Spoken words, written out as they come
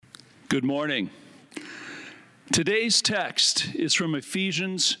Good morning. Today's text is from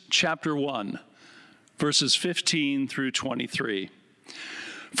Ephesians chapter 1, verses 15 through 23.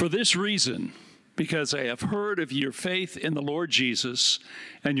 For this reason, because I have heard of your faith in the Lord Jesus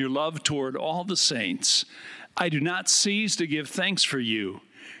and your love toward all the saints, I do not cease to give thanks for you,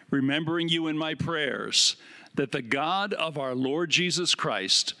 remembering you in my prayers, that the God of our Lord Jesus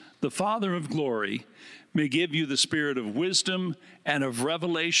Christ, the Father of glory, may give you the spirit of wisdom and of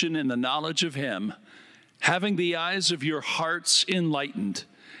revelation in the knowledge of him, having the eyes of your hearts enlightened,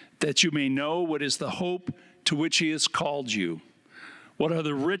 that you may know what is the hope to which he has called you, what are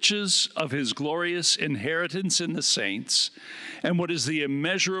the riches of his glorious inheritance in the saints, and what is the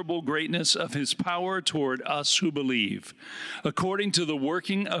immeasurable greatness of his power toward us who believe, according to the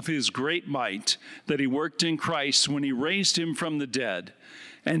working of his great might that he worked in Christ when he raised him from the dead,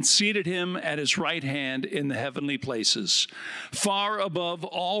 and seated him at his right hand in the heavenly places, far above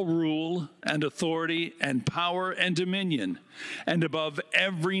all rule and authority and power and dominion, and above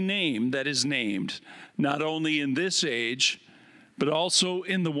every name that is named, not only in this age, but also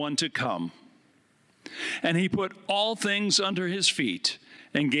in the one to come. And he put all things under his feet,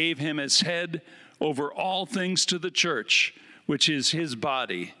 and gave him as head over all things to the church, which is his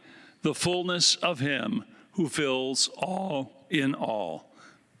body, the fullness of him who fills all in all.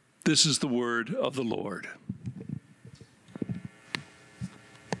 This is the word of the Lord.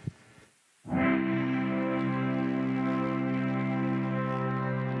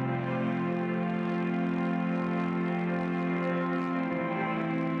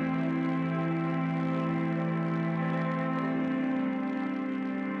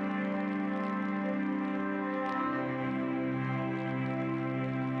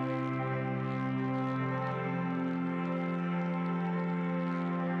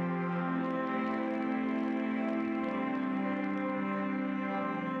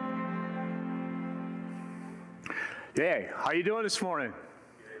 Hey, how you doing this morning?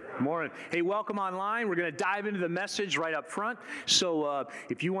 Morning. Hey, welcome online. We're going to dive into the message right up front. So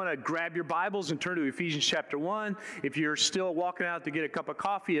if you want to grab your Bibles and turn to Ephesians chapter 1, if you're still walking out to get a cup of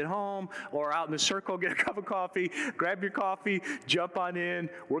coffee at home or out in the circle, get a cup of coffee, grab your coffee, jump on in.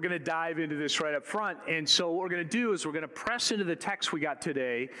 We're going to dive into this right up front. And so what we're going to do is we're going to press into the text we got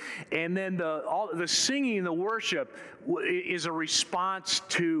today, and then the singing and the worship is a response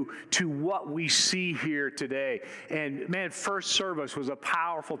to what we see here today. And man, first service was a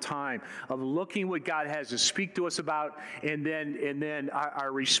powerful time of looking what God has to speak to us about, and then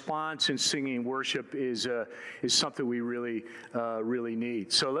our response in singing and worship is something we really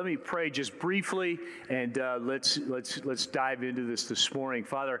need. So let me pray just briefly, and let's dive into this morning.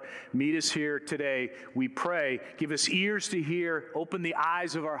 Father, meet us here today. We pray, give us ears to hear, open the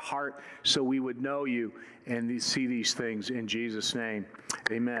eyes of our heart so we would know you and see these things in Jesus' name.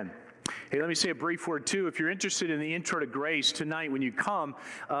 Amen. Hey, let me say a brief word, too. If you're interested in the Intro to Grace tonight, when you come,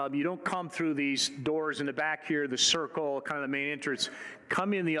 you don't come through these doors in the back here, the circle, kind of the main entrance.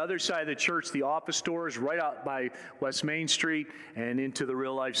 Come in the other side of the church, the office doors, right out by West Main Street and into the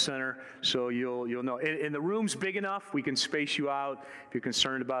Real Life Center, so you'll know. And the room's big enough, we can space you out if you're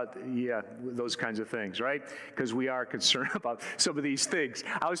concerned about, those kinds of things, right? Because we are concerned about some of these things.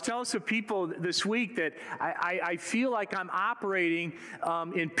 I was telling some people this week that I feel like I'm operating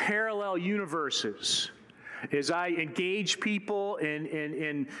in parallel universes. As I engage people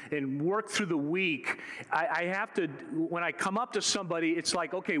and work through the week, I have to, when I come up to somebody, it's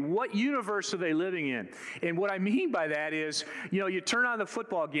like, okay, what universe are they living in? And what I mean by that is, you turn on the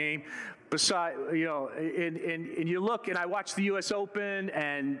football game, and you look, and I watch the U.S. Open,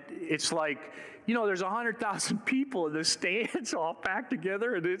 and it's like, there's 100,000 people in the stands all packed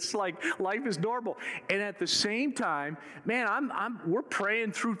together, and it's like life is normal. And at the same time, man, we're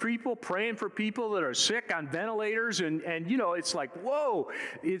praying for people that are sick on ventilators, and it's like, whoa,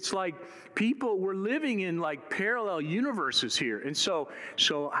 it's like we're living in like parallel universes here. And so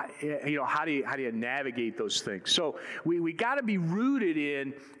how do you navigate those things? So we got to be rooted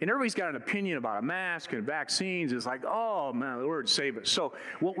in, and everybody's got an opinion about a mask and vaccines. It's like, oh man, the Lord save us. So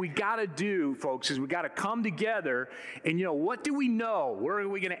what we got to do, folks, is we got to come together, and what do we know? Where are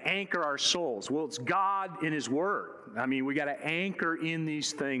we going to anchor our souls? Well, it's God in His Word. I mean, we got to anchor in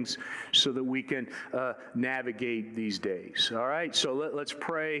these things so that we can navigate these days. All right, so let's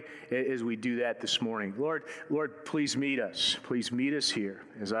pray as we do that this morning. Lord, please meet us. Please meet us here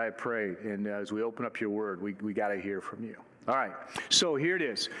as I pray, and as we open up your Word, we got to hear from you. All right, so here it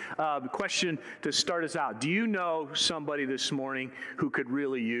is. The question to start us out. Do you know somebody this morning who could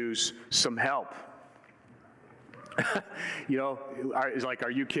really use some help?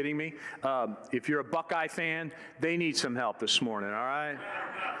 Are you kidding me? If you're a Buckeye fan, they need some help this morning, all right?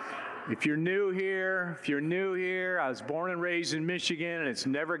 If you're new here, I was born and raised in Michigan, and it's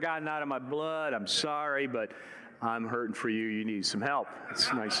never gotten out of my blood. I'm sorry, but I'm hurting for you. You need some help.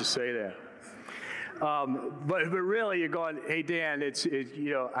 It's nice to say that. But really, you're going, hey, Dan,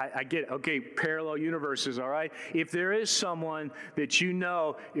 I get, okay, parallel universes, all right? If there is someone that you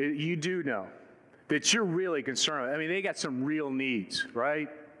do know, that you're really concerned with, I mean, they got some real needs, right?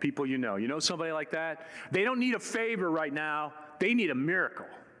 People you know somebody like that? They don't need a favor right now. They need a miracle,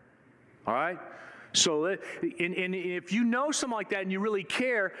 all right? So, and if you know someone like that and you really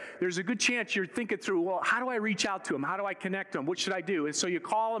care, there's a good chance you're thinking through, well, how do I reach out to them? How do I connect them? What should I do? And so you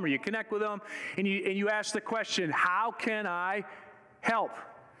call them or you connect with them, and you ask the question, how can I help?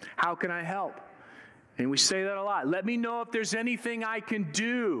 How can I help? And we say that a lot. Let me know if there's anything I can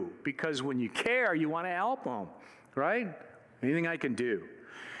do, because when you care, you want to help them, right? Anything I can do.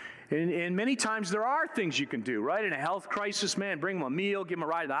 And many times there are things you can do, right? In a health crisis, man, bring them a meal, give them a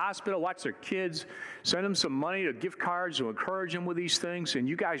ride to the hospital, watch their kids, send them some money to gift cards to encourage them with these things. And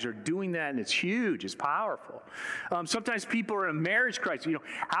you guys are doing that, and it's huge. It's powerful. Sometimes people are in a marriage crisis.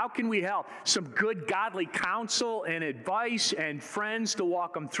 How can we help? Some good godly counsel and advice and friends to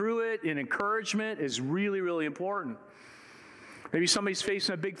walk them through it and encouragement is really, really important. Maybe somebody's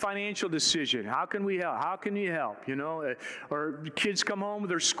facing a big financial decision. How can we help? How can you help? Or kids come home with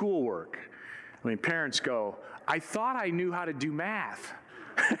their schoolwork. I mean, parents go, I thought I knew how to do math,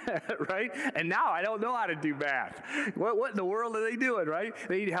 right? And now I don't know how to do math. What in the world are they doing, right?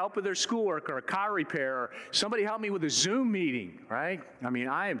 They need help with their schoolwork or a car repair, or somebody help me with a Zoom meeting, right? I mean,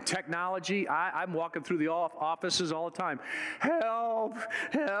 I am technology. I'm walking through the offices all the time. Help,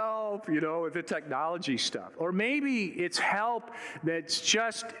 with the technology stuff. Or maybe it's help that's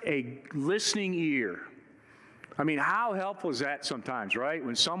just a listening ear. I mean, how helpful is that sometimes, right?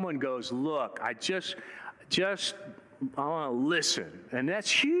 When someone goes, look, I want to listen. And that's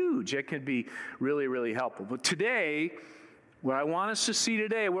huge. It can be really, really helpful. But today, what I want us to see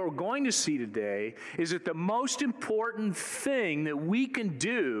today, what we're going to see today, is that the most important thing that we can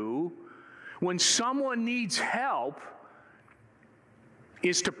do when someone needs help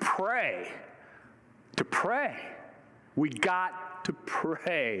is to pray. To pray. We got to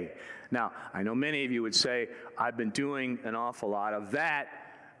pray. Now, I know many of you would say, I've been doing an awful lot of that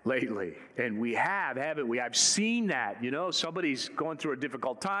lately. And we have, haven't we? I've seen that. Somebody's going through a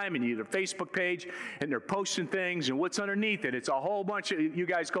difficult time, and you have their Facebook page, and they're posting things, and what's underneath it? It's a whole bunch of you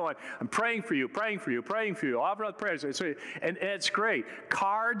guys going, I'm praying for you, praying for you, praying for you, offering up prayers. And it's great.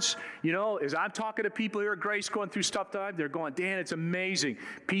 Cards, as I'm talking to people here at Grace going through stuff, they're going, Dan, it's amazing.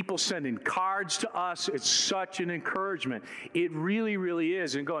 People sending cards to us. It's such an encouragement. It really, really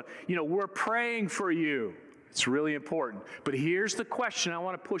is. And going, we're praying for you. It's really important. But here's the question I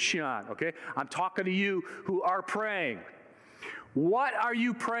want to push you on, okay? I'm talking to you who are praying. What are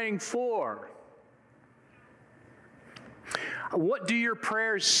you praying for? What do your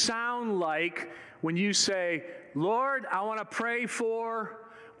prayers sound like when you say, Lord, I want to pray for?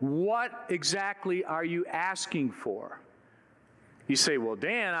 What exactly are you asking for? You say, well,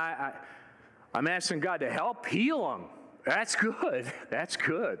 Dan, I'm asking God to help heal them. That's good. That's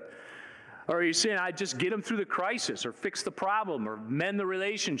good. Or are you saying, I just get them through the crisis, or fix the problem, or mend the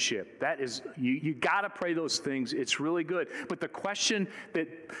relationship? That is, you got to pray those things. It's really good. But the question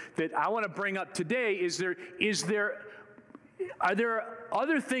that I want to bring up today is are there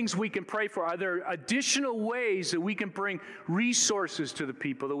other things we can pray for? Are there additional ways that we can bring resources to the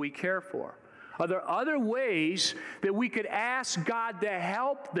people that we care for? Are there other ways that we could ask God to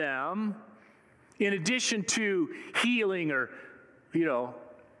help them in addition to healing, or,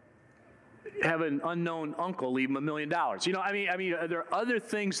 have an unknown uncle leave him $1 million? Are there other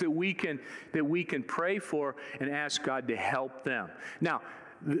things that we can pray for and ask God to help them? Now,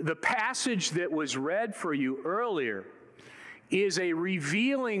 the passage that was read for you earlier is a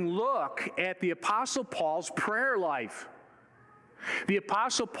revealing look at the Apostle Paul's prayer life. The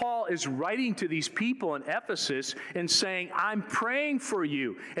Apostle Paul is writing to these people in Ephesus and saying, I'm praying for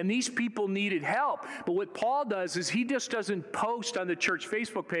you. And these people needed help. But what Paul does is he just doesn't post on the church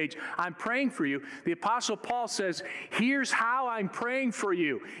Facebook page, I'm praying for you. The Apostle Paul says, here's how I'm praying for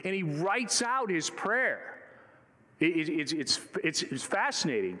you. And he writes out his prayer. It's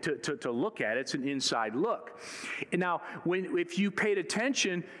fascinating to look at. It's an inside look. And now, if you paid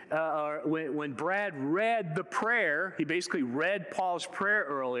attention, when Brad read the prayer, he basically read Paul's prayer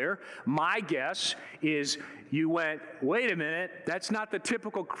earlier. My guess is you went, wait a minute, that's not the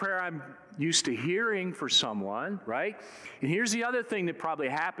typical prayer I'm used to hearing for someone, right? And here's the other thing that probably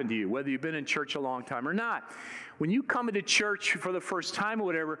happened to you, whether you've been in church a long time or not. When you come into church for the first time or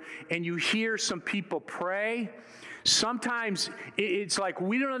whatever, and you hear some people pray, Sometimes it's like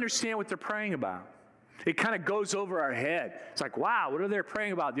we don't understand what they're praying about. It kind of goes over our head. It's like, wow, what are they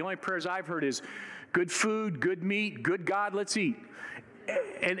praying about? The only prayers I've heard is good food, good meat, good God, let's eat.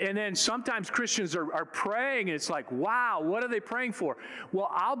 And then sometimes Christians are praying, and it's like, wow, what are they praying for? Well,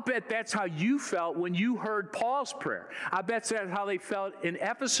 I'll bet that's how you felt when you heard Paul's prayer. I bet that's how they felt in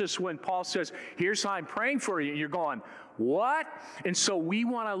Ephesus when Paul says, here's how I'm praying for you. And you're going, what? And so we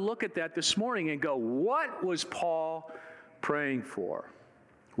want to look at that this morning and go, what was Paul praying for?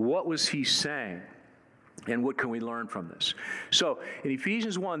 What was he saying? And what can we learn from this? So in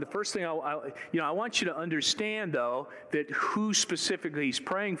Ephesians 1, the first thing I want you to understand, though, that who specifically he's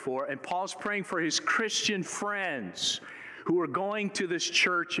praying for. And Paul's praying for his Christian friends who are going to this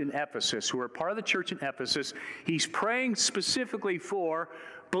church in Ephesus, who are part of the church in Ephesus. He's praying specifically for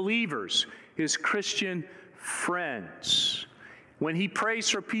believers, his Christian friends. When he prays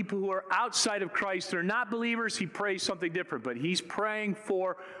for people who are outside of Christ, they're not believers, he prays something different. But he's praying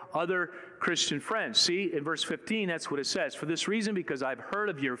for other Christian friends. See, in verse 15, that's what it says. For this reason, because I've heard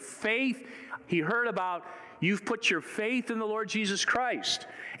of your faith. He heard about you've put your faith in the Lord Jesus Christ.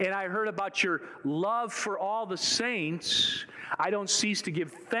 And I heard about your love for all the saints. I don't cease to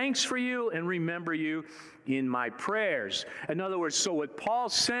give thanks for you and remember you in my prayers. In other words, so what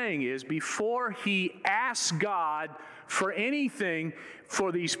Paul's saying is before he asks God for anything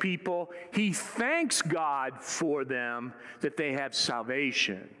for these people, he thanks God for them that they have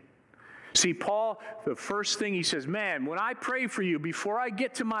salvation. See, Paul, the first thing he says, man, when I pray for you, before I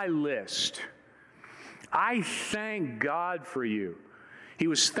get to my list, I thank God for you. He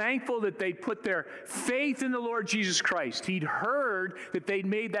was thankful that they'd put their faith in the Lord Jesus Christ. He'd heard that they'd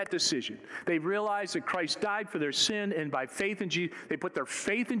made that decision. They realized that Christ died for their sin, and by faith in Jesus, they put their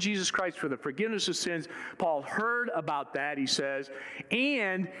faith in Jesus Christ for the forgiveness of sins. Paul heard about that, he says,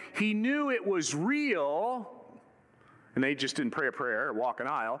 and he knew it was real. And they just didn't pray a prayer or walk an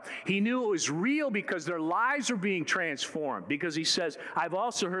aisle. He knew it was real because their lives were being transformed. Because he says, I've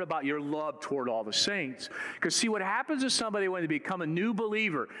also heard about your love toward all the saints. Because see, what happens to somebody when they become a new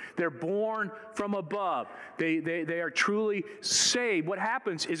believer, they're born from above. They are truly saved. What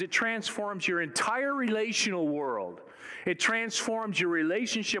happens is it transforms your entire relational world. It transforms your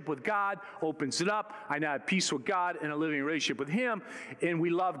relationship with God, opens it up. I now have peace with God and a living relationship with Him. And we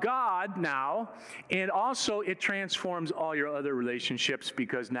love God now. And also it transforms all your other relationships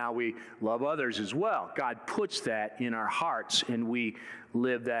because now we love others as well. God puts that in our hearts and we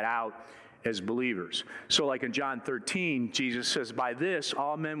live that out as believers. So like in John 13, Jesus says, by this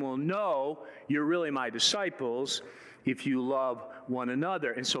all men will know you're really my disciples if you love one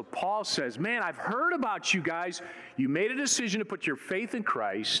another. And so Paul says, man, I've heard about you guys. You made a decision to put your faith in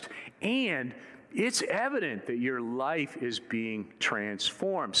Christ, and it's evident that your life is being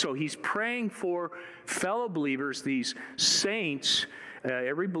transformed. So he's praying for fellow believers, these saints.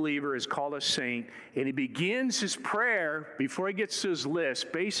 Every believer is called a saint, and he begins his prayer before he gets to his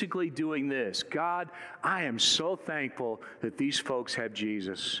list, basically doing this. God, I am so thankful that these folks have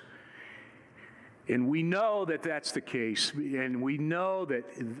Jesus. And we know that that's the case, and we know that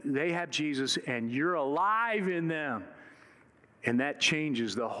they have Jesus, and you're alive in them. And that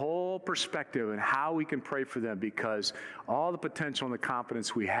changes the whole perspective and how we can pray for them, because all the potential and the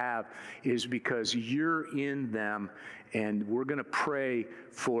confidence we have is because you're in them, and we're going to pray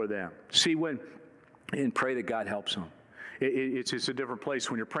for them. See, and pray that God helps them. It's a different place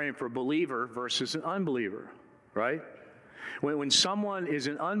when you're praying for a believer versus an unbeliever, right? When someone is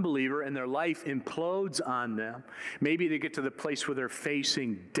an unbeliever and their life implodes on them, maybe they get to the place where they're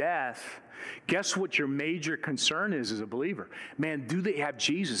facing death, guess what your major concern is as a believer? Man, do they have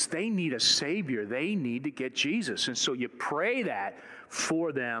Jesus? They need a Savior. They need to get Jesus. And so you pray that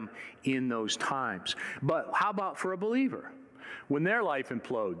for them in those times. But how about for a believer? When their life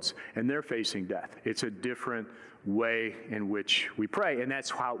implodes and they're facing death, it's a different way in which we pray. And that's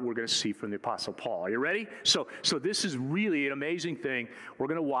how we're going to see from the Apostle Paul. Are you ready? So this is really an amazing thing. We're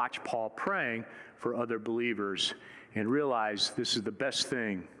going to watch Paul praying for other believers and realize this is the best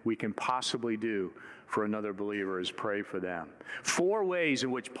thing we can possibly do for another believer is pray for them. 4 ways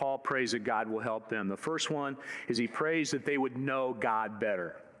in which Paul prays that God will help them. The first one is he prays that they would know God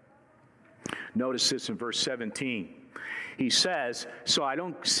better. Notice this in verse 17. He says, so I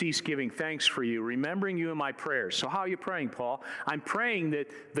don't cease giving thanks for you, remembering you in my prayers. So how are you praying, Paul? I'm praying that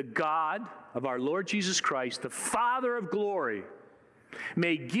the God of our Lord Jesus Christ, the Father of glory,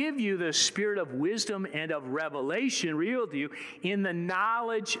 may give you the spirit of wisdom and of revelation revealed to you in the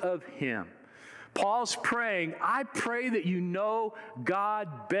knowledge of Him. Paul's praying, I pray that you know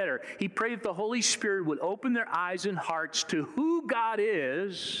God better. He prayed that the Holy Spirit would open their eyes and hearts to who God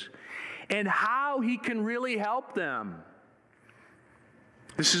is and how he can really help them.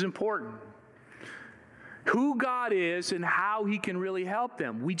 This is important. Who God is and how he can really help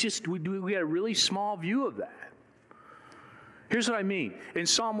them. We get a really small view of that. Here's what I mean. In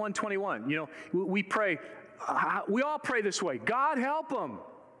Psalm 121, we pray, we all pray this way. God help them,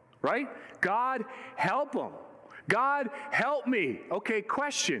 right? God help them. God help me. Okay,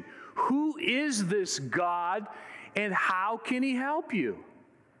 question. Who is this God and how can he help you?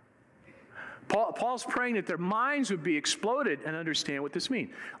 Paul's praying that their minds would be exploded and understand what this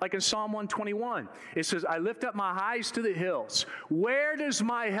means. Like in Psalm 121, it says, I lift up my eyes to the hills. Where does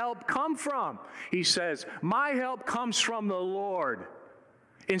my help come from? He says, my help comes from the Lord.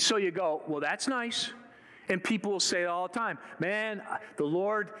 And so you go, well, that's nice. And people will say it all the time, man, the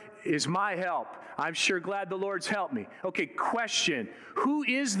Lord is my help. I'm sure glad the Lord's helped me. Okay, question. Who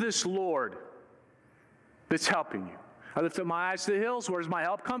is this Lord that's helping you? I lift up my eyes to the hills. Where does my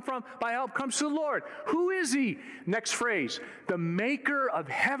help come from? My help comes to the Lord. Who is he? Next phrase. The maker of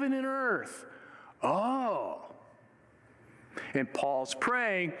heaven and earth. Oh. And Paul's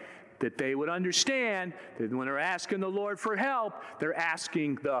praying that they would understand that when they're asking the Lord for help, they're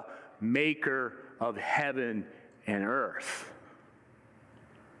asking the maker of heaven and earth.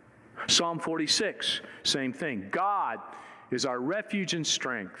 Psalm 46, same thing. God is our refuge and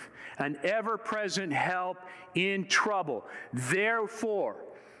strength, an ever-present help in trouble. Therefore,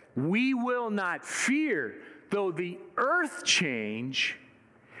 we will not fear, though the earth change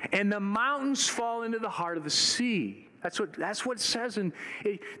and the mountains fall into the heart of the sea. That's what it says in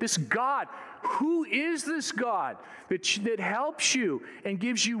this God. Who is this God that helps you and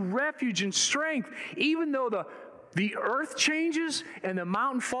gives you refuge and strength, even though the earth changes and the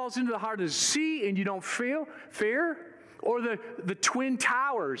mountain falls into the heart of the sea and you don't feel fear? Or the Twin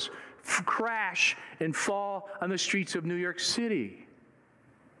Towers crash and fall on the streets of New York City.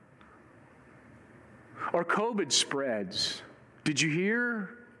 Or COVID spreads. Did you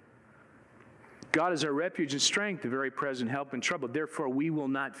hear? God is our refuge and strength, the very present help in trouble. Therefore, we will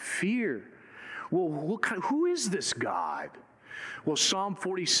not fear. Well, who is this God? Well, Psalm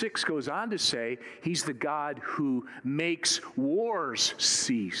 46 goes on to say, he's the God who makes wars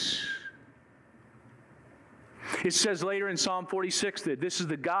cease. It says later in Psalm 46 that this is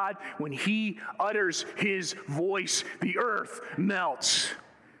the God, when he utters his voice, the earth melts.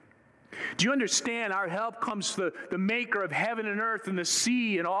 Do you understand? Our help comes to the maker of heaven and earth and the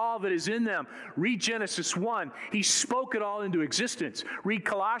sea and all that is in them. Read Genesis 1. He spoke it all into existence. Read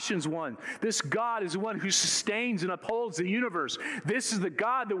Colossians 1. This God is the one who sustains and upholds the universe. This is the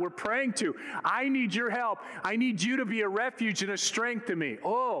God that we're praying to. I need your help. I need you to be a refuge and a strength to me.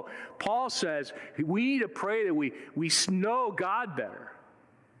 Oh, Paul says we need to pray that we know God better.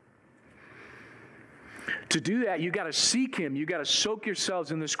 To do that, you got to seek him. You got to soak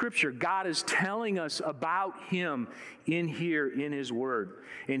yourselves in the scripture. God is telling us about him in here in his word.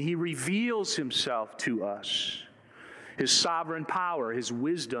 And he reveals himself to us. His sovereign power, his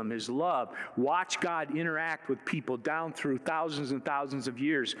wisdom, his love. Watch God interact with people down through thousands and thousands of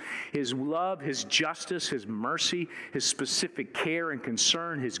years. His love, his justice, his mercy, his specific care and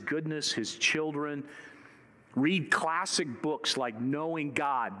concern, his goodness, his children. Read classic books like Knowing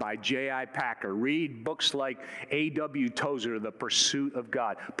God by J.I. Packer. Read books like A.W. Tozer, The Pursuit of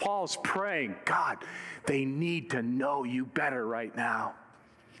God. Paul's praying, God, they need to know you better right now.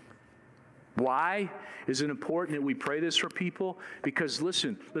 Why is it important that we pray this for people? Because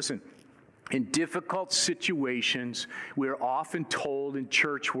listen, in difficult situations, we're often told in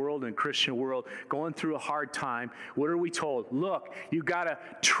church world and Christian world, going through a hard time, what are we told? Look, you got to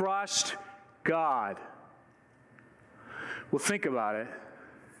trust God. Well, think about it.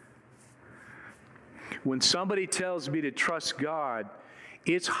 When somebody tells me to trust God,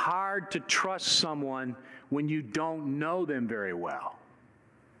 it's hard to trust someone when you don't know them very well.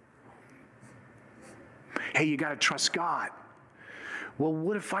 Hey, you got to trust God. Well,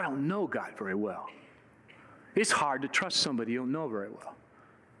 what if I don't know God very well? It's hard to trust somebody you don't know very well.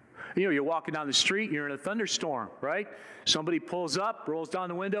 You're walking down the street, you're in a thunderstorm, right? Somebody pulls up, rolls down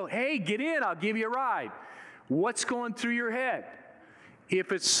the window. Hey, get in, I'll give you a ride. What's going through your head?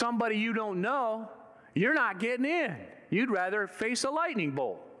 If it's somebody you don't know, you're not getting in. You'd rather face a lightning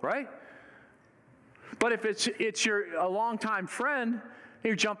bolt, right? But if it's a longtime friend,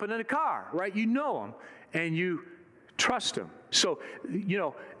 you're jumping in a car, right? You know him and you trust him. So,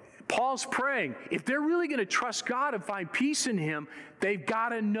 Paul's praying, if they're really going to trust God and find peace in him, they've got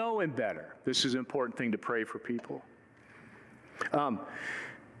to know him better. This is an important thing to pray for people.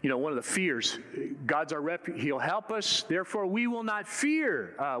 One of the fears, God's our refuge, he'll help us, therefore we will not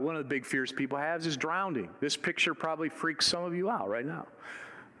fear. One of the big fears people have is drowning. This picture probably freaks some of you out right now.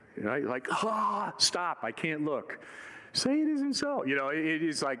 Right? Like, stop, I can't look. Say it isn't so. It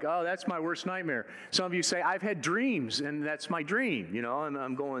is like, oh, that's my worst nightmare. Some of you say, I've had dreams, and that's my dream, and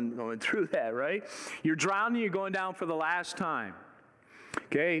I'm going through that, right? You're drowning, you're going down for the last time.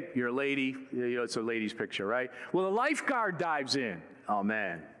 Okay, you're a lady, it's a lady's picture, right? Well, the lifeguard dives in. Oh,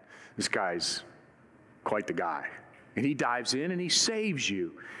 man, this guy's quite the guy. And he dives in and he saves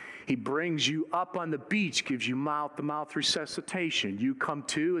you. He brings you up on the beach, gives you mouth-to-mouth resuscitation. You come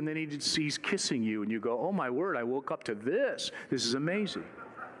to, and then he's kissing you, and you go, oh, my word, I woke up to this. This is amazing.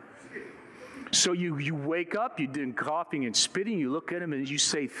 So you wake up, you're doing coughing and spitting, you look at him, and you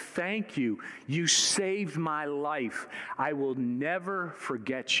say, thank you. You saved my life. I will never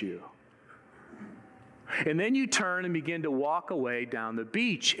forget you. And then you turn and begin to walk away down the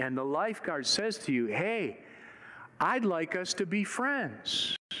beach, and the lifeguard says to you, hey, I'd like us to be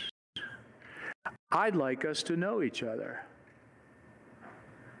friends. I'd like us to know each other.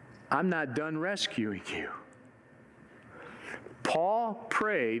 I'm not done rescuing you. Paul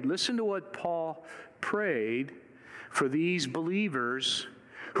prayed, listen to what Paul prayed for these believers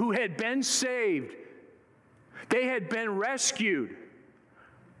who had been saved. They had been rescued.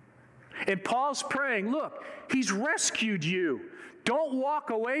 And Paul's praying, look, he's rescued you. Don't walk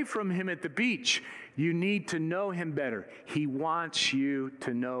away from him at the beach. You need to know him better. He wants you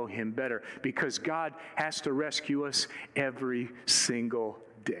to know him better because God has to rescue us every single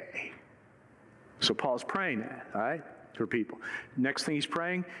day. So Paul's praying that, all right, for people. Next thing he's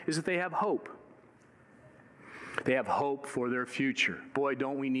praying is that they have hope. They have hope for their future. Boy,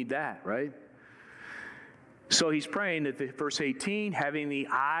 don't we need that, right? So he's praying that verse 18, having the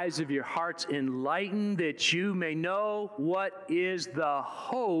eyes of your hearts enlightened, that you may know what is the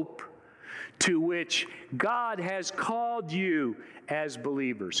hope to which God has called you as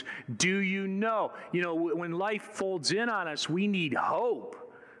believers. Do you know? When life folds in on us, we need hope.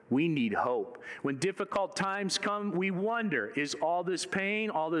 We need hope. When difficult times come, we wonder, is all this pain,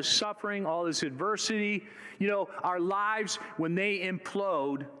 all this suffering, all this adversity, our lives, when they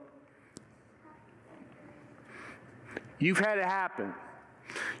implode, you've had it happen.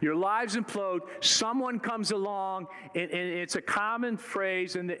 Your lives implode, someone comes along, and it's a common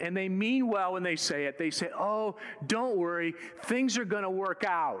phrase, and they mean well when they say it. They say, oh, don't worry, things are going to work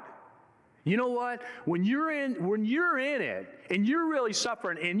out. You know what? When you're in it, and you're really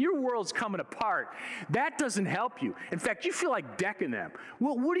suffering, and your world's coming apart, that doesn't help you. In fact, you feel like decking them.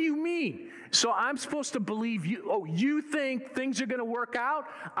 Well, what do you mean? So I'm supposed to believe you? Oh, you think things are going to work out?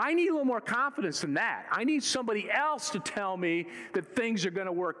 I need a little more confidence than that. I need somebody else to tell me that things are going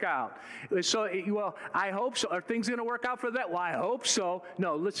to work out. So, well, I hope so. Are things going to work out for that? Well, I hope so.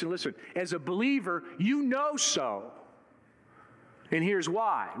 No, listen. As a believer, you know so. And here's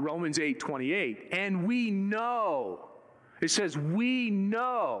why. Romans 8:28. And we know. It says we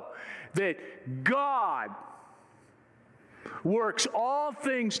know that God works all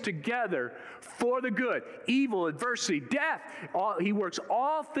things together for the good. Evil, adversity, death. He works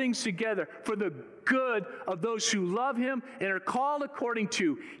all things together for the good of those who love him and are called according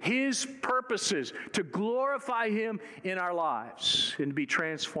to his purposes to glorify him in our lives and to be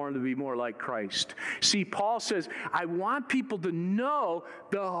transformed to be more like Christ. See, Paul says, I want people to know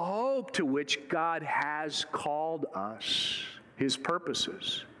the hope to which God has called us, his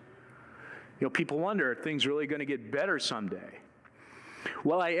purposes. People wonder, are things really going to get better someday?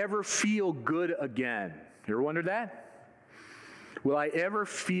 Will I ever feel good again? You ever wondered that? Will I ever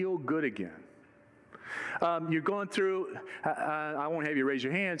feel good again? You're going through, I won't have you raise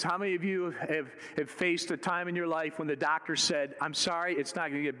your hands. How many of you have faced a time in your life when the doctor said, I'm sorry, it's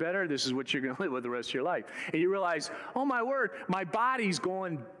not going to get better. This is what you're going to live with the rest of your life. And you realize, oh my word, my body's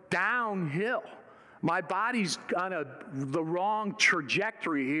going downhill. My body's on the wrong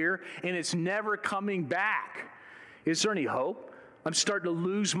trajectory here, and it's never coming back. Is there any hope? I'm starting to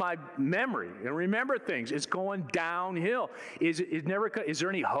lose my memory and remember things. It's going downhill. Is there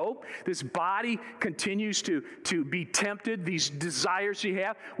any hope? This body continues to be tempted, these desires you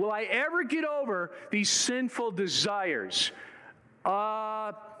have. Will I ever get over these sinful desires?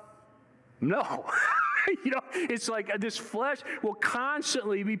 No. It's like this flesh will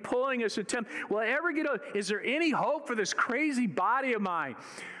constantly be pulling us to tempt. Will I ever get over? Is there any hope for this crazy body of mine?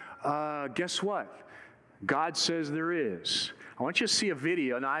 Guess what? God says there is. I want you to see a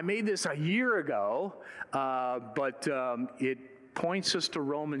video. Now, I made this a year ago, but it points us to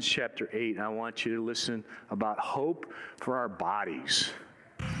Romans chapter 8, and I want you to listen about hope for our bodies.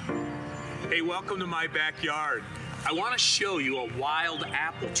 Hey, welcome to my backyard. I want to show you a wild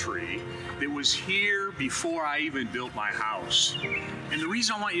apple tree that was here before I even built my house. And the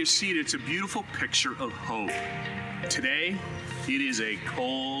reason I want you to see it, it's a beautiful picture of hope. Today, it is a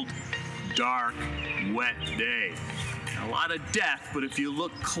cold, dark, wet day. A lot of death, but if you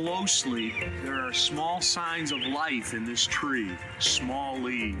look closely, there are small signs of life in this tree, small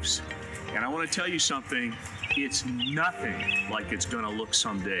leaves. And I want to tell you something, it's nothing like it's going to look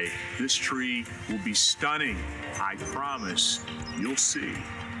someday. This tree will be stunning. I promise. You'll see.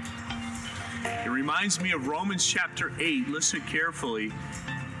 It reminds me of Romans chapter 8. Listen carefully.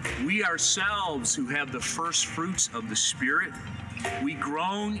 We ourselves who have the first fruits of the Spirit, we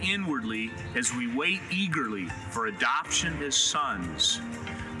groan inwardly as we wait eagerly for adoption as sons,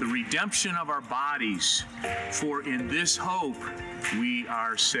 the redemption of our bodies. For in this hope we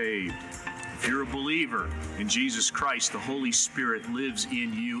are saved. If you're a believer in Jesus Christ, the Holy Spirit lives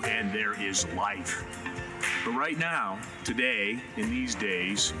in you and there is life. But right now, today, in these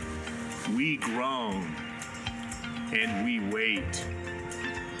days, we groan and we wait.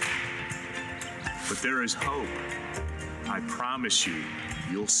 But there is hope. I promise you,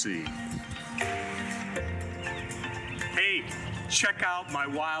 you'll see. Hey, check out my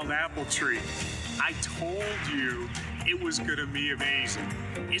wild apple tree. I told you it was going to be amazing.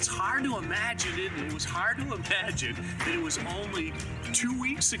 It's hard to imagine it. It was hard to imagine that it was only 2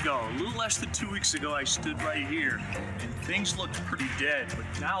 weeks ago, a little less than 2 weeks ago, I stood right here and things looked pretty dead, but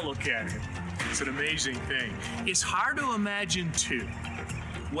now look at it. It's an amazing thing. It's hard to imagine, too,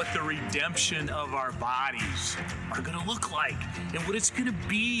 what the redemption of our bodies are going to look like and what it's going to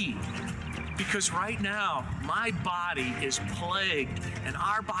be. Because right now, my body is plagued, and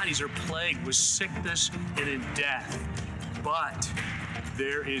our bodies are plagued with sickness and in death. But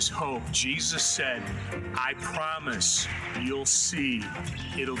there is hope. Jesus said, I promise you'll see.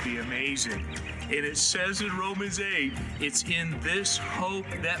 It'll be amazing. And it says in Romans 8, it's in this hope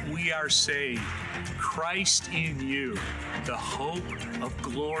that we are saved. Christ in you, the hope of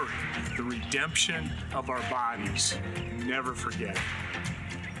glory, the redemption of our bodies. Never forget it.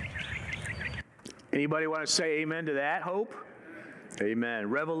 Anybody want to say amen to that hope? Amen.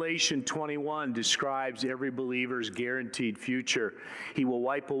 Revelation 21 describes every believer's guaranteed future. He will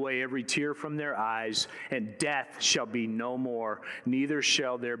wipe away every tear from their eyes, and death shall be no more. Neither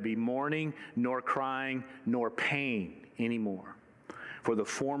shall there be mourning, nor crying, nor pain anymore. For the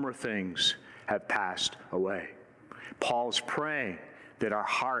former things have passed away. Paul's praying that our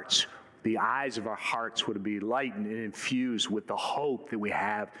hearts, the eyes of our hearts would be lightened and infused with the hope that we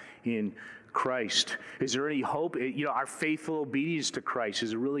have in Christ. Is there any hope? Our faithful obedience to Christ,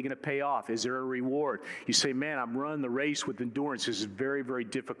 is it really going to pay off? Is there a reward? You say, man, I'm running the race with endurance. This is very, very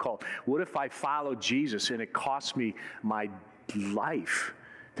difficult. What if I follow Jesus and it costs me my life?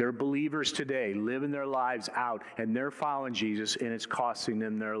 There are believers today living their lives out, and they're following Jesus, and it's costing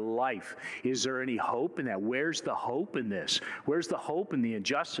them their life. Is there any hope in that? Where's the hope in this? Where's the hope in the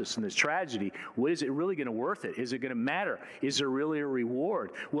injustice and this tragedy? What is it really going to worth it? Is it going to matter? Is there really a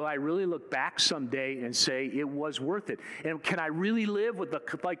reward? Will I really look back someday and say it was worth it? And can I really live with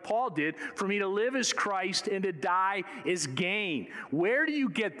like Paul did? For me to live is Christ and to die is gain. Where do you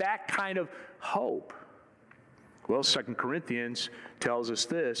get that kind of hope? Well, 2 Corinthians tells us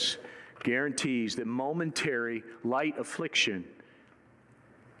this, guarantees that momentary light affliction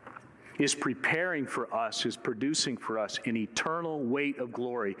is preparing for us, is producing for us an eternal weight of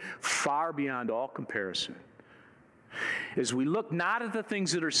glory far beyond all comparison. As we look not at the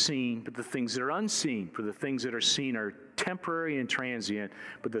things that are seen, but the things that are unseen. For the things that are seen are temporary and transient,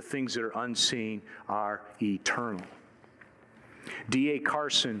 but the things that are unseen are eternal. D.A.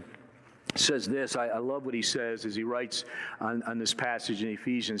 Carson says this. I love what he says as he writes on this passage in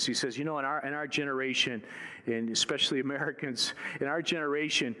Ephesians. He says, in our generation, and especially Americans, in our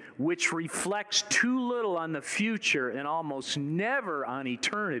generation, which reflects too little on the future and almost never on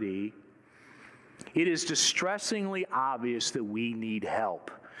eternity, it is distressingly obvious that we need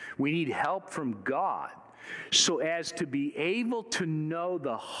help. We need help from God, so as to be able to know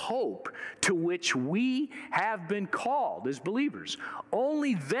the hope to which we have been called as believers.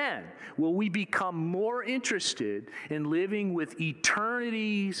 Only then will we become more interested in living with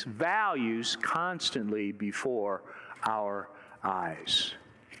eternity's values constantly before our eyes.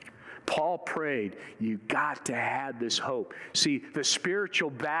 Paul prayed, you got to have this hope. See, the spiritual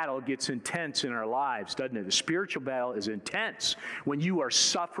battle gets intense in our lives, doesn't it? The spiritual battle is intense when you are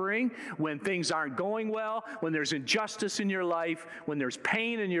suffering, when things aren't going well, when there's injustice in your life, when there's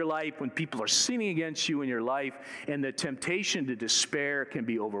pain in your life, when people are sinning against you in your life, and the temptation to despair can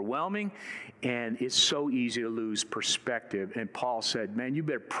be overwhelming, and it's so easy to lose perspective. And Paul said, man, you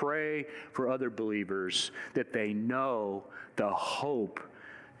better pray for other believers that they know the hope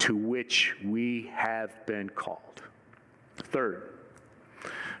to which we have been called. Third,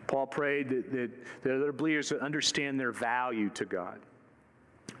 Paul prayed that other believers would understand their value to God.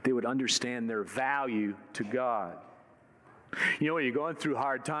 They would understand their value to God. You know, when you're going through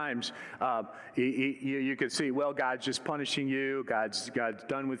hard times, you can see, well, God's just punishing you. God's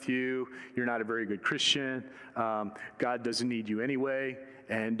done with you. You're not a very good Christian. God doesn't need you anyway.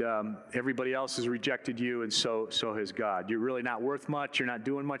 And everybody else has rejected you, and so has God. You're really not worth much. You're not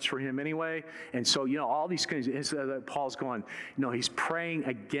doing much for him anyway. And so, you know, all these things, Paul's going, you know, he's praying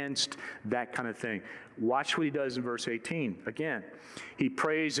against that kind of thing. Watch what he does in verse 18. Again, he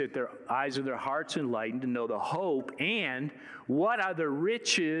prays that their eyes of their hearts enlightened to know the hope and what are the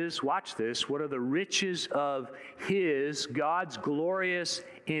riches, watch this, what are the riches of God's glorious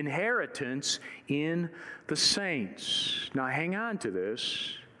inheritance in the saints. Now hang on to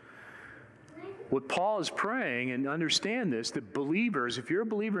this. What Paul is praying, and understand this, that believers, if you're a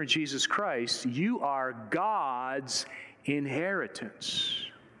believer in Jesus Christ, you are God's inheritance.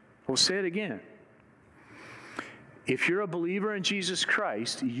 We'll say it again. If you're a believer in Jesus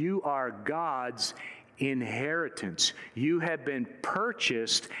Christ, you are God's inheritance. You have been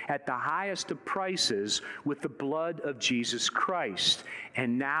purchased at the highest of prices with the blood of Jesus Christ.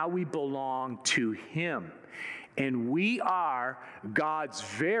 And now we belong to him. And we are God's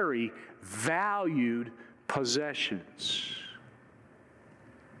very valued possessions.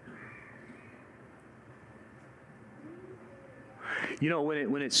 You know,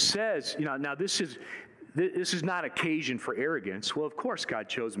 when it says, you know, now this is not occasion for arrogance. Well, of course God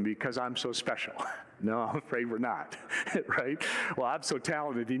chose me because I'm so special. No, I'm afraid we're not, right? Well, I'm so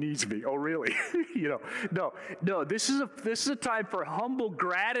talented, he needs me. Oh, really? You know, no. This is a time for humble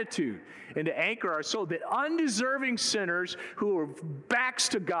gratitude and to anchor our soul. That undeserving sinners who are backs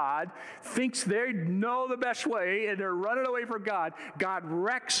to God, thinks they know the best way, and they're running away from God. God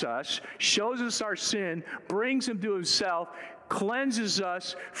wrecks us, shows us our sin, brings him to himself, cleanses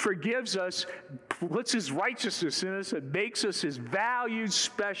us, forgives us, puts his righteousness in us, and makes us his valued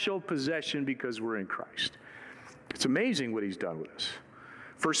special possession because we're in Christ. It's amazing what he's done with us.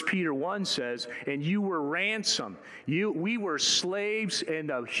 1 Peter 1 says, and you were ransomed. We were slaves, and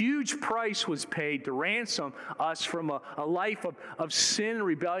a huge price was paid to ransom us from a life of sin and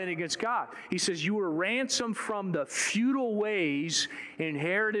rebellion against God. He says, you were ransomed from the futile ways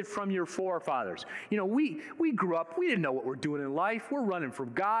inherited from your forefathers. You know, we grew up, we didn't know what we're doing in life. We're running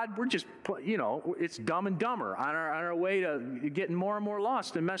from God. We're just, you know, it's Dumb and Dumber on our way to getting more and more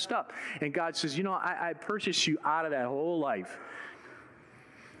lost and messed up. And God says, you know, I purchased you out of that whole life.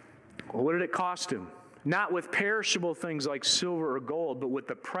 Well, what did it cost him? Not with perishable things like silver or gold, but with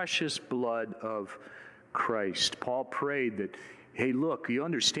the precious blood of Christ. Paul prayed that, hey, look, you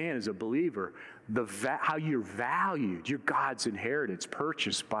understand as a believer how you're valued. You're God's inheritance,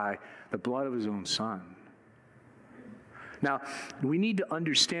 purchased by the blood of his own Son. Now, we need to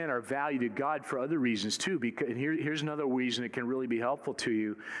understand our value to God for other reasons too. Because here's another reason it can really be helpful to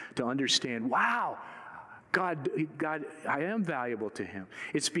you to understand, wow, God, I am valuable to him.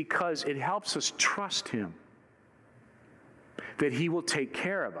 It's because it helps us trust him that he will take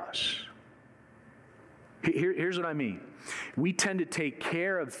care of us. Here's what I mean. We tend to take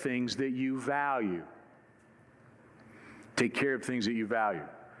care of things that you value. Take care of things that you value.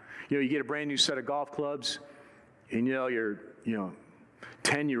 You know, you get a brand new set of golf clubs, and your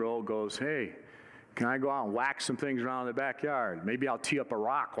 10-year-old goes, hey, can I go out and whack some things around in the backyard? Maybe I'll tee up a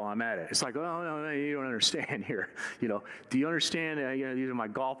rock while I'm at it. It's like, oh, no, you don't understand here. You know, do you understand? These are my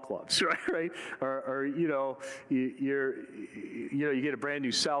golf clubs, right? Or you get a brand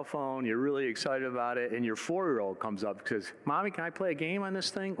new cell phone. You're really excited about it, and your 4-year-old comes up and says, "Mommy, can I play a game on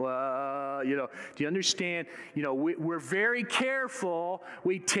this thing?" Well, do you understand? You know, we're very careful.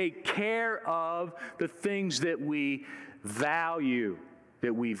 We take care of the things that we value.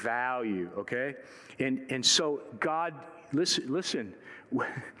 Okay? And so God, listen,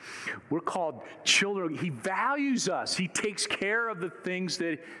 we're called children. He values us. He takes care of the things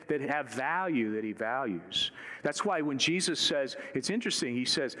that have value, that he values. That's why when Jesus says, it's interesting, he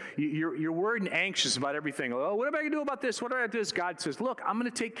says, you're worried and anxious about everything. Oh, what am I going to do about this? What am I going to do this? God says, look, I'm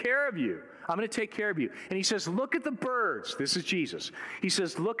going to take care of you. I'm going to take care of you. And he says, look at the birds. This is Jesus. He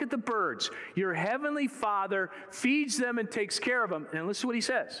says, look at the birds. Your heavenly Father feeds them and takes care of them. And listen to what he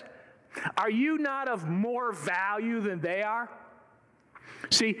says. Are you not of more value than they are?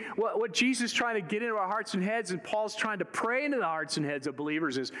 See, what Jesus is trying to get into our hearts and heads, and Paul's trying to pray into the hearts and heads of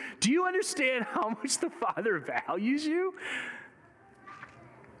believers is, do you understand how much the Father values you?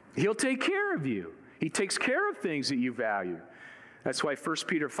 He'll take care of you. He takes care of things that you value. That's why 1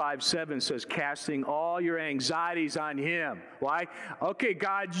 Peter 5:7 says, casting all your anxieties on him. Why? Okay,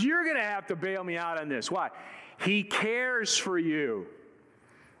 God, you're going to have to bail me out on this. Why? He cares for you.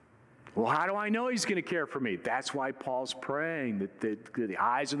 Well, how do I know he's going to care for me? That's why Paul's praying that the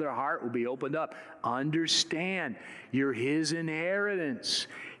eyes of their heart will be opened up. Understand, you're his inheritance.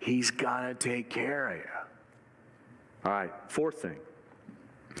 He's going to take care of you. All right, fourth thing.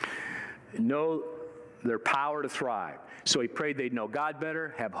 Know their power to thrive. So he prayed they'd know God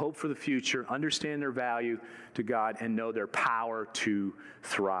better, have hope for the future, understand their value to God, and know their power to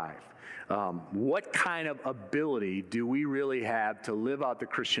thrive. What kind of ability do we really have to live out the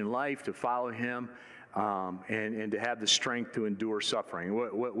Christian life, to follow him, and to have the strength to endure suffering?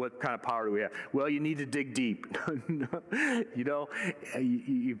 What kind of power do we have? Well, you need to dig deep. You know,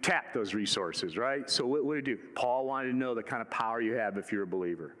 you tap those resources, right? So what do you do? Paul wanted to know the kind of power you have if you're a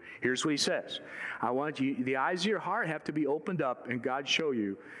believer. Here's what he says. I want you, the eyes of your heart have to be opened up, and God show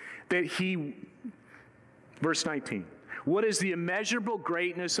you that he, verse 19, what is the immeasurable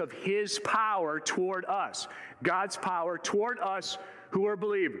greatness of his power toward us? God's power toward us who are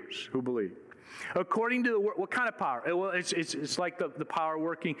believers, who believe. According to what kind of power? Well, it's like the power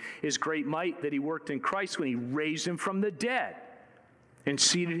working his great might that he worked in Christ when he raised him from the dead and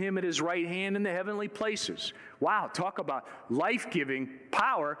seated him at his right hand in the heavenly places. Wow, talk about life-giving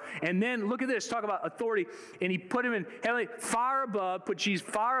power. And then look at this, talk about authority. And he put him in heavenly, far above, put Jesus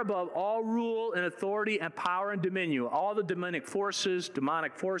far above all rule and authority and power and dominion, all the demonic forces,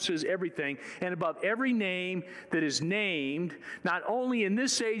 everything, and above every name that is named, not only in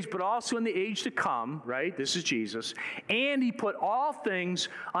this age, but also in the age to come, right? This is Jesus. And he put all things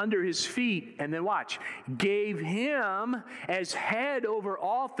under his feet, and then watch, gave him as head over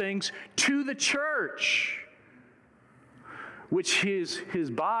all things to the church, which is his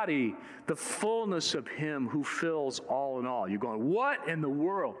body, the fullness of him who fills all in all. You're going, what in the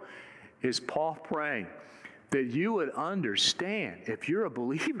world is Paul praying? That you would understand, if you're a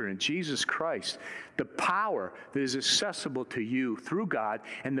believer in Jesus Christ, the power that is accessible to you through God,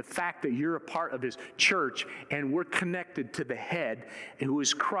 and the fact that you're a part of his church, and we're connected to the head, who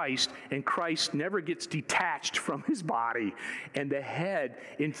is Christ, and Christ never gets detached from his body, and the head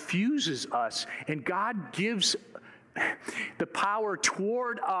infuses us, and God gives the power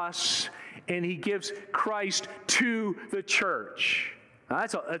toward us, and he gives Christ to the church. Now,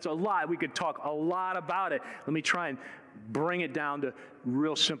 that's a lot. We could talk a lot about it. Let me try and bring it down to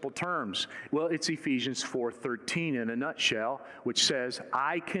real simple terms. Well, it's Ephesians 4:13 in a nutshell, which says,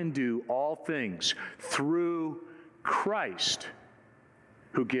 I can do all things through Christ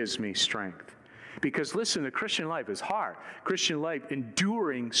who gives me strength. Because listen, the Christian life is hard. Christian life,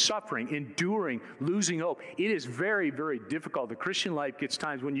 enduring suffering, enduring losing hope. It is very, very difficult. The Christian life gets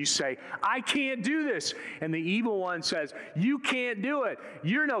times when you say, I can't do this. And the evil one says, you can't do it.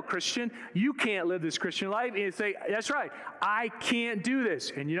 You're no Christian. You can't live this Christian life. And you say, that's right. I can't do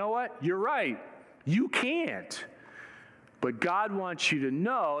this. And you know what? You're right. You can't. But God wants you to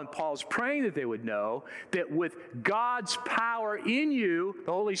know, and Paul's praying that they would know, that with God's power in you,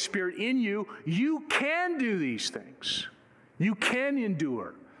 the Holy Spirit in you, you can do these things. You can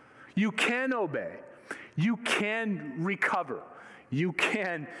endure. You can obey. You can recover. You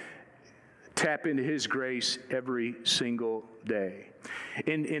can tap into his grace every single day.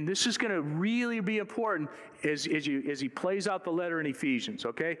 And this is going to really be important as he plays out the letter in Ephesians,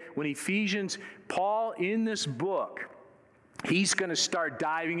 okay? When Paul in this book, he's going to start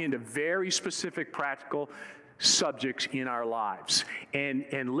diving into very specific practical subjects in our lives.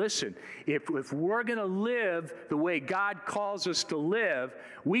 And listen, if we're going to live the way God calls us to live,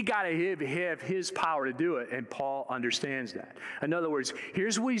 we got to have his power to do it, and Paul understands that. In other words,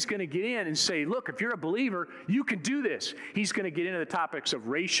 here's what he's going to get in and say, look, if you're a believer, you can do this. He's going to get into the topics of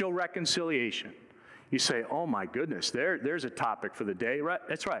racial reconciliation. You say, oh my goodness, there's a topic for the day. Right?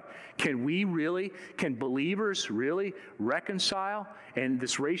 That's right. Can believers really reconcile? And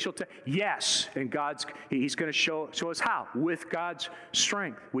this racial, yes, and He's going to show us how, with God's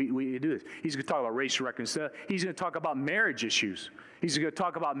strength. We do this. He's going to talk about racial reconciliation. He's going to talk about marriage issues. He's going to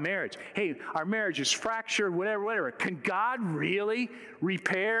talk about marriage. Hey, our marriage is fractured, whatever. Can God really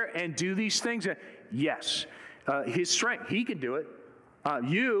repair and do these things? Yes. His strength, He can do it.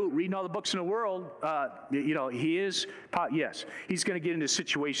 You, reading all the books in the world, yes. He's going to get into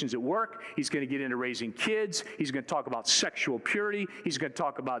situations at work. He's going to get into raising kids. He's going to talk about sexual purity. He's going to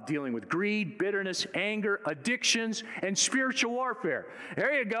talk about dealing with greed, bitterness, anger, addictions, and spiritual warfare.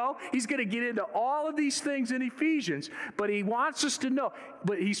 There you go. He's going to get into all of these things in Ephesians, but he wants us to know,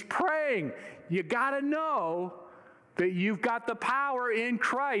 but he's praying, you got to know that you've got the power in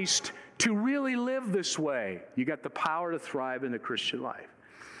Christ to really live this way. You got the power to thrive in the Christian life.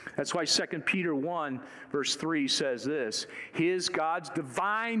 That's why 2 Peter 1, verse 3 says this, God's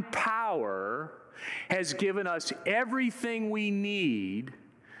divine power has given us everything we need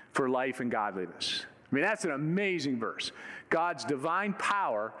for life and godliness. I mean, that's an amazing verse. God's divine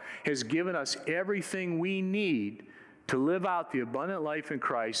power has given us everything we need to live out the abundant life in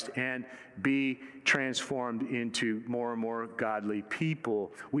Christ and be transformed into more and more godly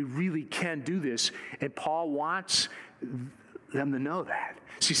people. We really can do this, and Paul wants them to know that.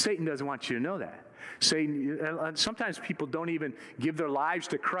 See, Satan doesn't want you to know that. Sometimes people don't even give their lives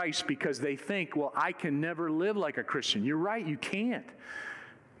to Christ because they think, well, I can never live like a Christian. You're right, you can't.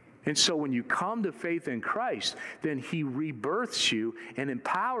 And so when you come to faith in Christ, then He rebirths you and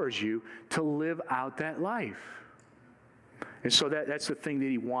empowers you to live out that life. And so that's the thing that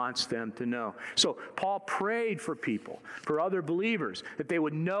he wants them to know. So Paul prayed for people, for other believers, that they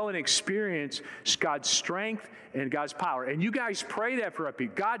would know and experience God's strength and God's power. And you guys pray that for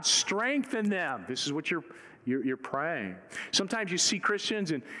people. God strengthen them. This is what you're praying. Sometimes you see Christians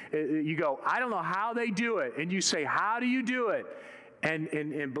and you go, I don't know how they do it. And you say, how do you do it?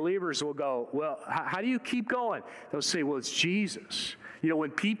 And believers will go, well, how do you keep going? They'll say, well, it's Jesus. When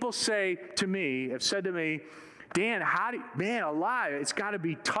people say to me, have said to me, Dan, alive, it's got to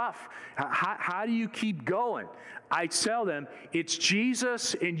be tough. How do you keep going? I tell them, it's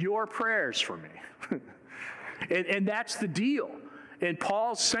Jesus and your prayers for me. and that's the deal. And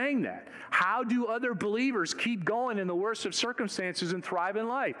Paul's saying that. How do other believers keep going in the worst of circumstances and thrive in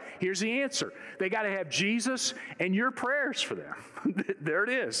life? Here's the answer. They got to have Jesus and your prayers for them. There it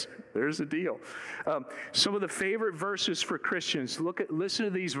is. There's the deal. Some of the favorite verses for Christians. Listen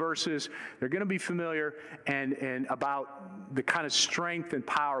to these verses. They're going to be familiar and about the kind of strength and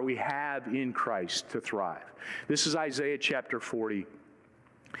power we have in Christ to thrive. This is Isaiah chapter 40.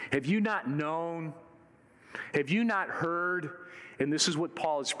 Have you not known? Have you not heard? And this is what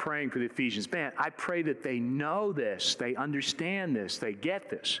Paul is praying for the Ephesians. Man, I pray that they know this, they understand this, they get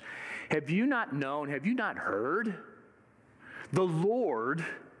this. Have you not known, have you not heard? The Lord,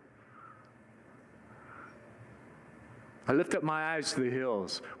 I lift up my eyes to the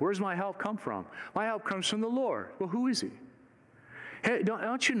hills. Where does my help come from? My help comes from the Lord. Well, who is He? Hey,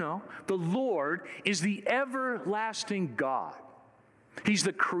 don't you know? The Lord is the everlasting God. He's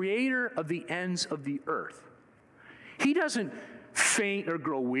the creator of the ends of the earth. He doesn't faint or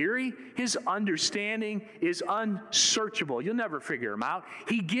grow weary. His understanding is unsearchable. You'll never figure him out.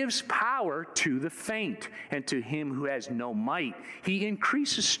 He gives power to the faint, and to him who has no might, he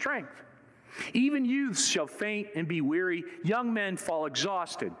increases strength. Even youths shall faint and be weary. Young men fall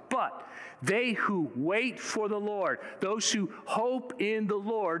exhausted. But they who wait for the Lord, those who hope in the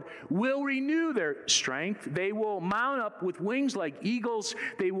Lord, will renew their strength. They will mount up with wings like eagles.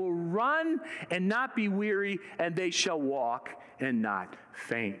 They will run and not be weary, and they shall walk and not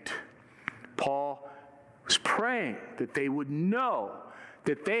faint. Paul was praying that they would know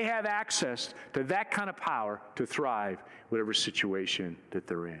that they have access to that kind of power to thrive whatever situation that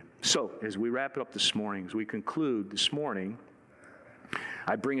they're in. So, as we wrap it up this morning, as we conclude this morning,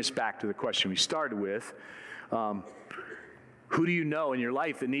 I bring us back to the question we started with. Who do you know in your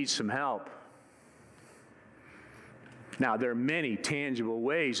life that needs some help? Now, there are many tangible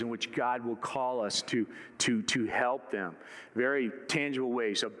ways in which God will call us to help them. Very tangible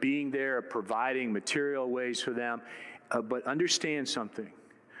ways of being there, of providing material ways for them. But understand something.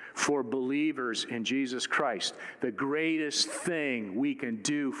 For believers in Jesus Christ, the greatest thing we can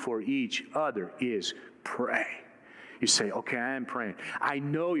do for each other is pray. You say, okay, I am praying. I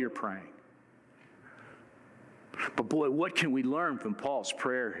know you're praying. But boy, what can we learn from Paul's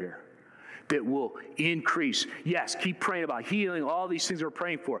prayer here that will increase? Yes, keep praying about healing, all these things we're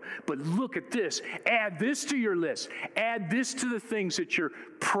praying for. But look at this. Add this to your list. Add this to the things that you're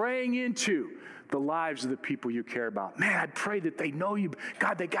praying into. the lives of the people you care about. Man, I pray that they know you.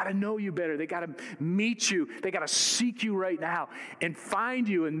 God, they got to know you better. They got to meet you. They got to seek you right now and find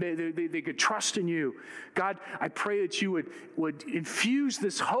you, and they could trust in you. God, I pray that you would infuse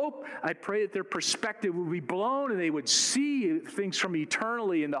this hope. I pray that their perspective would be blown and they would see things from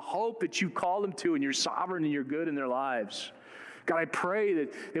eternally and the hope that you call them to, and you're sovereign and you're good in their lives. God, I pray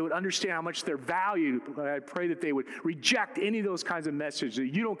that they would understand how much they're valued. I pray that they would reject any of those kinds of messages,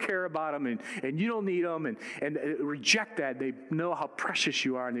 that you don't care about them and you don't need them, and reject that. They know how precious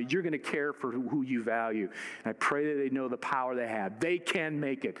you are and that you're going to care for who you value. And I pray that they know the power they have. They can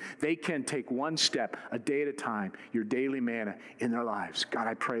make it. They can take one step a day at a time, your daily manna in their lives. God,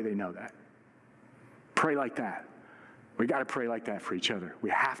 I pray they know that. Pray like that. We got to pray like that for each other.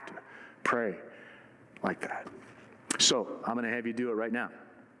 We have to pray like that. So I'm going to have you do it right now.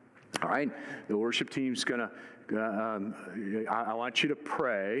 All right? The worship team's going to, I want you to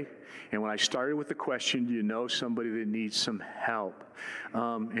pray. And when I started with the question, do you know somebody that needs some help?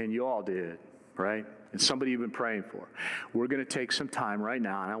 And you all did, right? And somebody you've been praying for. We're going to take some time right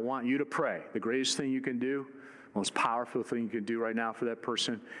now, and I want you to pray. The greatest thing you can do, most powerful thing you can do right now for that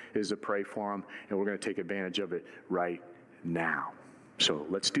person is to pray for them, and we're going to take advantage of it right now. So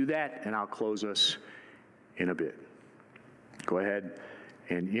let's do that, and I'll close us in a bit. Go ahead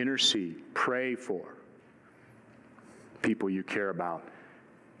and intercede, pray for people you care about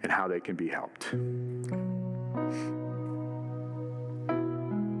and how they can be helped.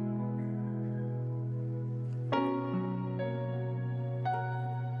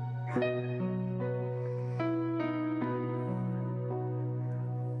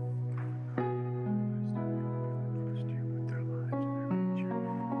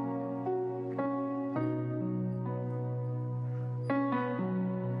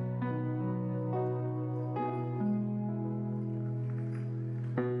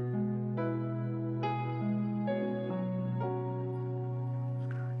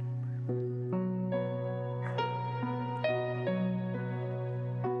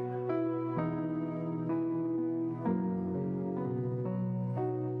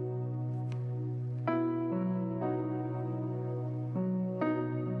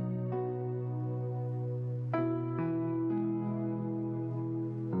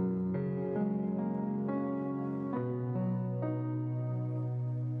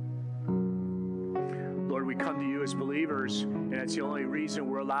 We come to you as believers, and that's the only reason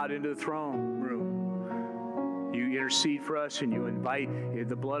we're allowed into the throne room. You intercede for us, and you invite,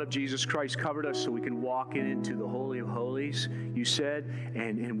 the blood of Jesus Christ covered us so we can walk into the Holy of Holies, you said,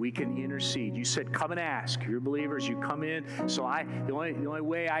 and we can intercede. You said, come and ask. You're believers, you come in. So the only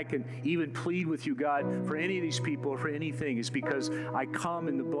way I can even plead with you, God, for any of these people or for anything is because I come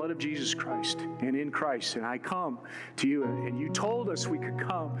in the blood of Jesus Christ and in Christ, and I come to you, and you told us we could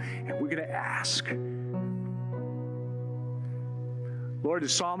come, and we're going to ask. Lord, the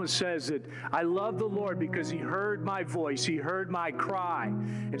psalmist says that I love the Lord because he heard my voice. He heard my cry.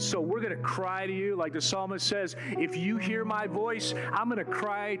 And so we're going to cry to you like the psalmist says, if you hear my voice, I'm going to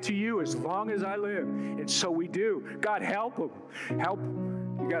cry to you as long as I live. And so we do. God, help them. Help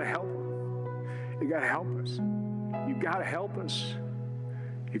them. You got to help them. You got to help us. You got to help us.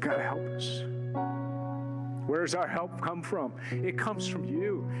 You got to help us. Where does our help come from? It comes from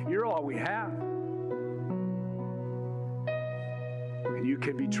you. You're all we have. And you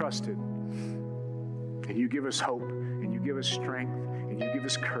can be trusted. And you give us hope, and you give us strength, and you give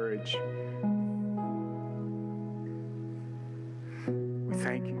us courage. We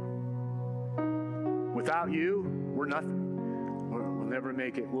thank you. Without you, we're nothing. We'll never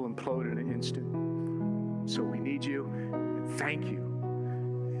make it. We'll implode in an instant. So we need you, and thank you.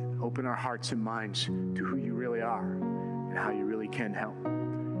 And open our hearts and minds to who you really are and how you really can help.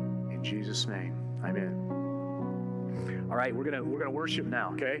 In Jesus' name, amen. All right, we're gonna worship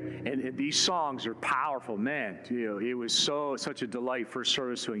now, okay? And these songs are powerful, man. You know, it was such a delight first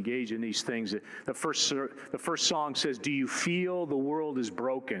service to engage in these things. The first song says, "Do you feel the world is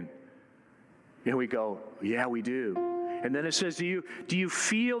broken?" And we go, "Yeah, we do." And then it says, "Do you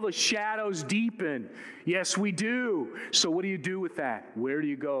feel the shadows deepen?" Yes, we do. So what do you do with that? Where do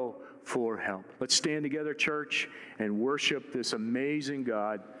you go for help? Let's stand together, church, and worship this amazing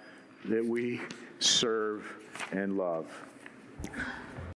God that we serve and love.